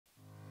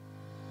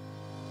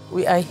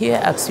We are here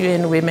as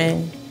UN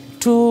Women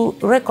to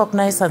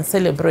recognize and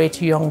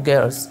celebrate young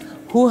girls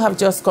who have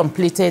just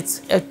completed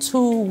a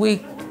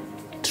 2-week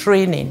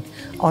training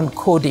on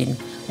coding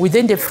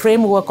within the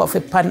framework of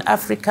a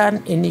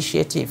Pan-African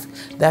initiative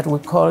that we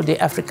call the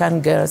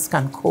African Girls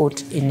Can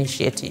Code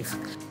Initiative.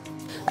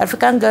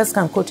 African Girls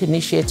Can Code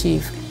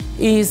Initiative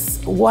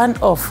is one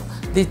of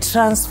the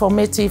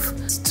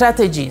transformative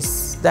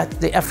strategies that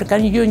the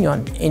African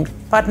Union, in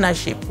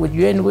partnership with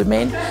UN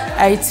Women,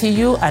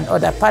 ITU, and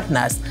other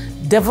partners,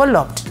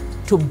 developed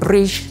to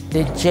bridge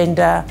the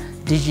gender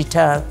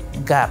digital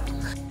gap.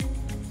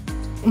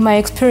 My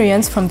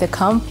experience from the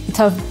camp, it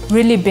has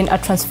really been a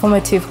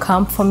transformative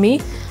camp for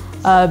me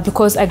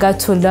because I got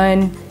to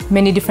learn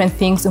many different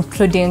things,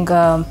 including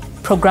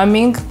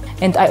programming,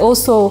 and I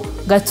also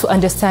got to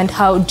understand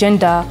how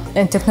gender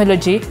and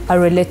technology are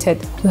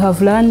related. We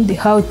have learned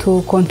how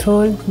to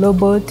control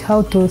robots,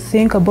 how to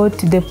think about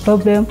the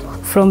problem.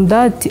 From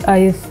that,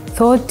 I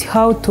thought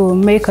how to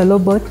make a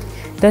robot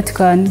that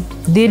can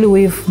deal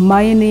with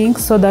mining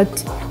so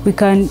that we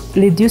can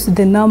reduce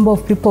the number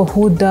of people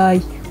who die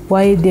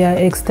while they are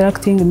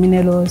extracting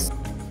minerals.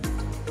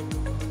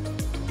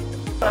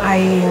 I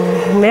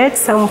met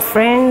some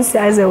friends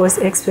as I was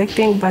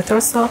expecting, but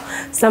also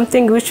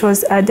something which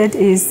was added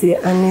is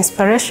an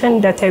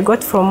inspiration that I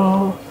got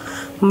from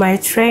my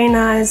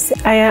trainers.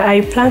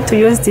 I plan to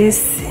use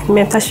this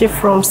mentorship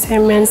from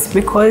Siemens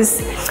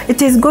because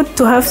it is good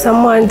to have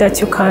someone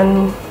that you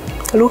can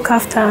look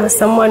after,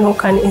 someone who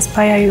can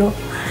inspire you.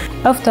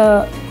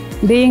 After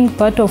being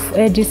part of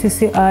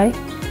AGCCI,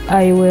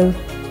 I will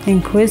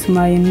increase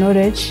my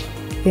knowledge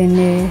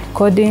in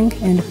coding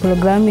and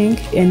programming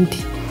and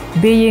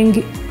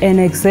being an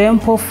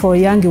example for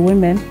young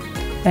women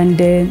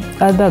and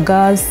other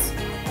girls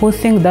who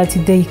think that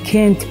they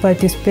can't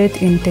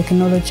participate in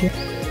technology.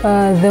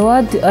 The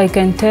word I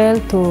can tell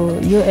to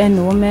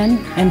UN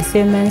Women and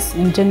Siemens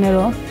in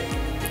general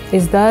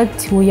is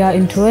that we are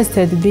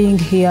interested in being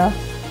here,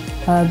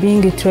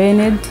 being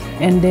trained,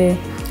 and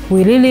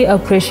we really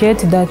appreciate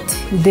that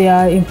they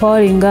are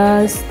empowering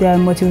us, they are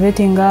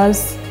motivating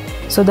us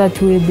so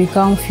that we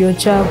become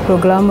future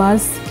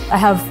programmers. I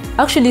have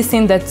actually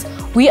seen that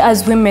we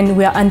as women,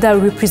 we are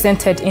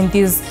underrepresented in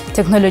this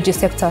technology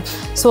sector.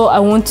 So I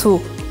want to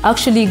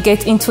actually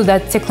get into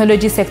that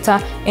technology sector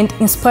and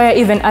inspire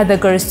even other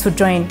girls to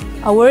join.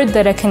 A word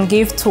that I can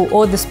give to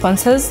all the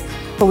sponsors,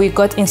 we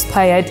got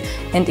inspired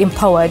and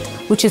empowered,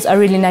 which is a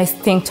really nice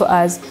thing to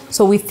us.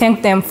 So we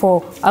thank them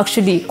for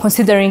actually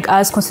considering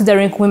us,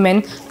 considering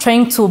women,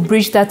 trying to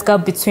bridge that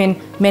gap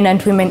between men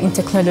and women in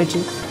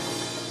technology.